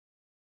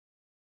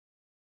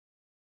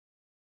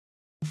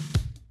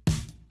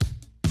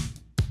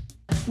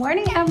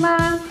Morning,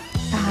 Emma.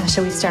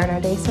 Shall we start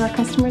our day so our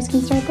customers can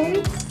start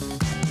theirs?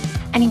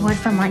 Any word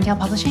from Martindale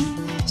Publishing?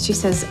 She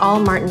says all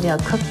Martindale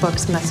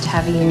cookbooks must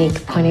have a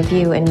unique point of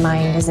view, and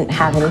mine doesn't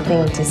have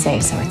anything to say,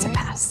 so it's a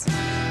pass.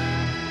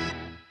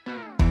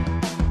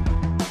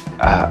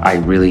 I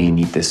really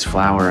need this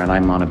flour, and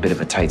I'm on a bit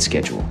of a tight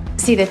schedule.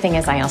 See, the thing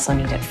is, I also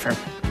need it for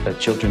A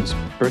children's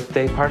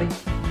birthday party?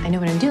 I know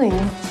what I'm doing.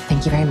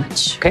 Thank you very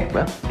much. Okay,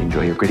 well,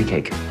 enjoy your gritty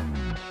cake.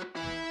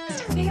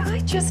 May I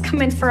just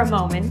come in for a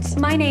moment?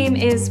 My name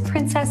is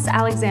Princess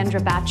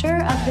Alexandra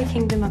Batcher of the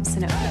Kingdom of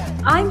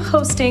Sanovia. I'm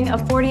hosting a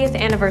 40th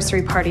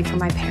anniversary party for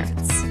my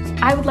parents.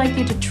 I would like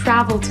you to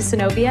travel to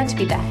Sanovia to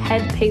be the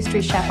head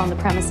pastry chef on the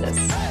premises.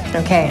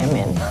 Okay, I'm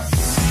in.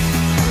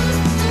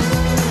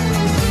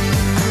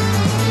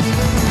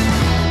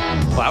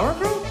 Flour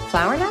girl?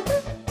 Flour napper?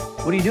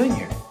 What are you doing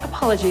here?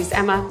 Apologies,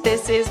 Emma.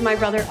 This is my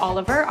brother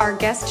Oliver, our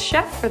guest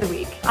chef for the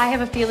week. I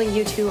have a feeling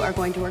you two are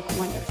going to work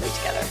wonderfully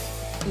together.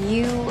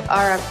 You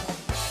are a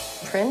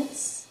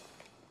prince?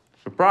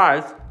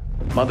 Surprise!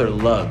 Mother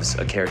loves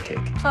a carrot cake.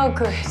 Oh,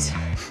 good.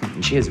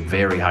 And she has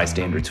very high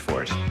standards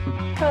for it.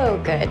 Oh,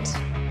 good.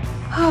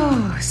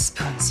 Oh,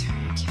 sponsor,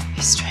 give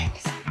me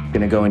strength.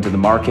 Gonna go into the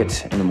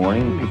market in the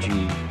morning. Would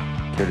you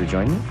care to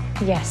join me?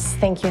 Yes,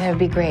 thank you. That would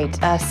be great.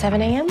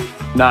 7 a.m.?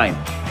 9.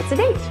 It's a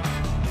date.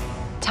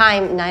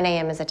 Time, 9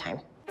 a.m. is a time.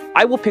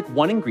 I will pick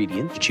one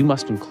ingredient that you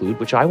must include,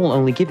 which I will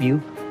only give you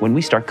when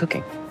we start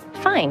cooking.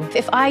 Fine.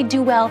 If I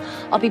do well,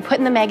 I'll be put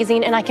in the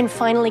magazine and I can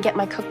finally get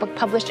my cookbook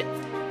published.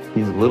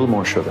 Needs a little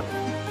more sugar.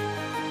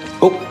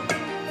 Oh!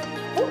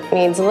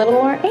 Needs a little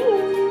more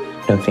aim.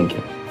 No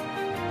thinking.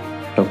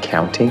 No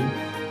counting.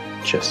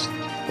 Just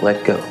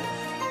let go.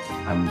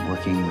 I'm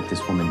working with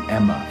this woman,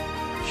 Emma.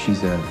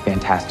 She's a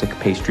fantastic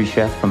pastry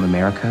chef from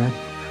America.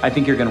 I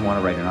think you're gonna want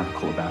to write an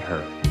article about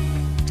her.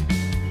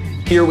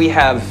 Here we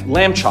have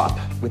lamb chop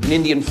with an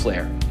Indian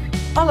flair.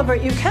 Oliver,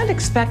 you can't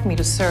expect me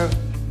to serve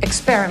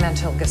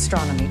experimental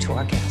gastronomy to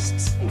our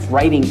guests.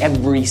 Writing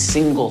every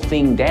single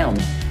thing down.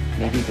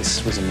 Maybe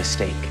this was a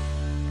mistake.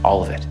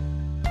 All of it.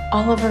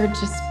 Oliver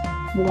just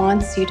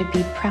wants you to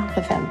be proud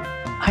of him.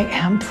 I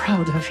am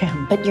proud of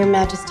him. But Your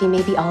Majesty,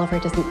 maybe Oliver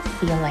doesn't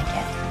feel like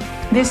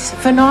it. This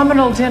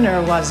phenomenal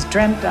dinner was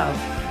dreamt of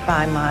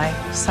by my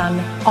son,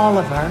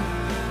 Oliver,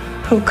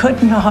 who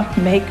could not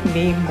make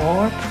me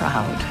more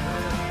proud.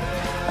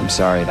 I'm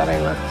sorry that I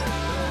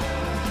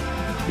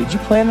left. Did you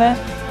plan that?